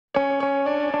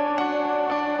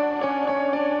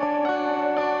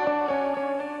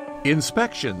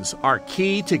Inspections are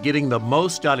key to getting the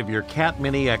most out of your Cat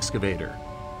Mini excavator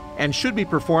and should be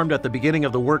performed at the beginning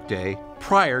of the workday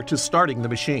prior to starting the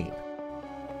machine.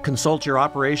 Consult your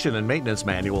operation and maintenance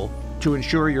manual to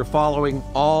ensure you're following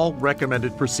all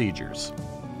recommended procedures.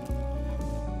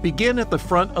 Begin at the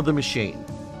front of the machine,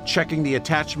 checking the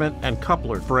attachment and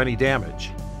coupler for any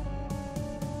damage.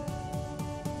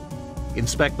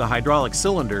 Inspect the hydraulic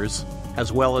cylinders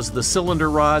as well as the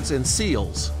cylinder rods and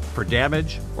seals for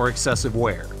damage or excessive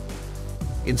wear.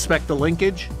 Inspect the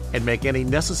linkage and make any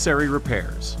necessary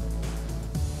repairs.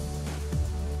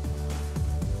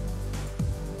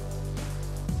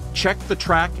 Check the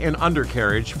track and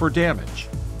undercarriage for damage.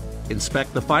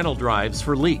 Inspect the final drives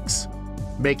for leaks.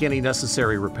 Make any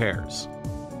necessary repairs.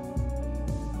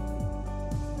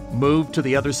 Move to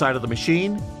the other side of the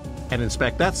machine and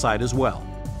inspect that side as well.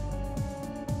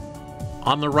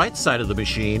 On the right side of the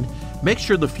machine, make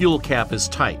sure the fuel cap is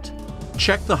tight.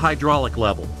 Check the hydraulic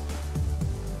level.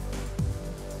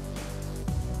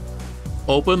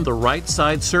 Open the right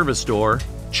side service door.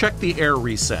 Check the air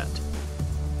reset.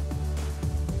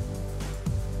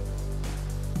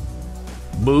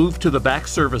 Move to the back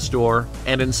service door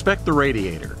and inspect the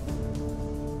radiator.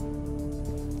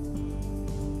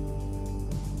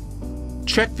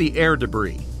 Check the air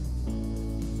debris.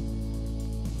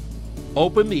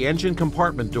 Open the engine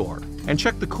compartment door and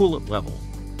check the coolant level.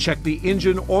 Check the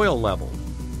engine oil level.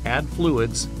 Add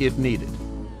fluids if needed.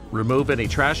 Remove any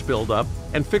trash buildup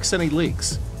and fix any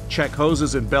leaks. Check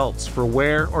hoses and belts for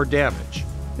wear or damage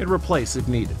and replace if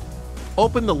needed.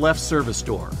 Open the left service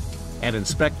door and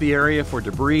inspect the area for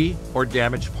debris or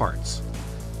damaged parts.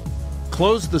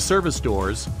 Close the service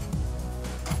doors.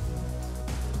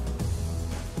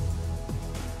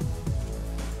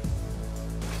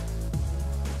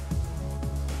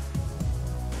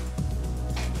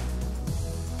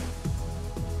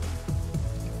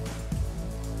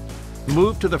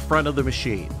 Move to the front of the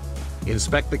machine.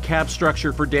 Inspect the cab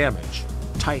structure for damage.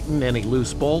 Tighten any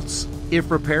loose bolts. If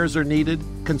repairs are needed,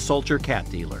 consult your Cat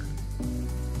dealer.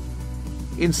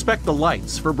 Inspect the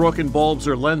lights for broken bulbs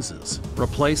or lenses.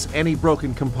 Replace any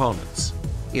broken components.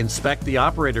 Inspect the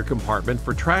operator compartment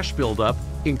for trash buildup,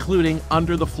 including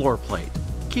under the floor plate.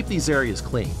 Keep these areas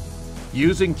clean.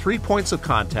 Using 3 points of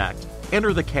contact,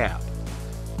 enter the cab.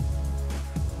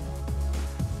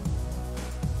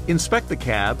 Inspect the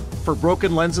cab for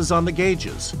broken lenses on the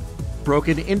gauges,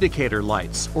 broken indicator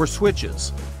lights or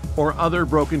switches, or other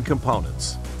broken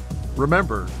components.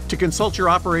 Remember to consult your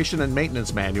operation and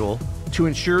maintenance manual to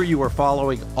ensure you are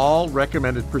following all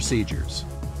recommended procedures.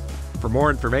 For more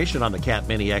information on the Cat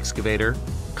Mini excavator,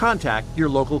 contact your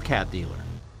local Cat dealer.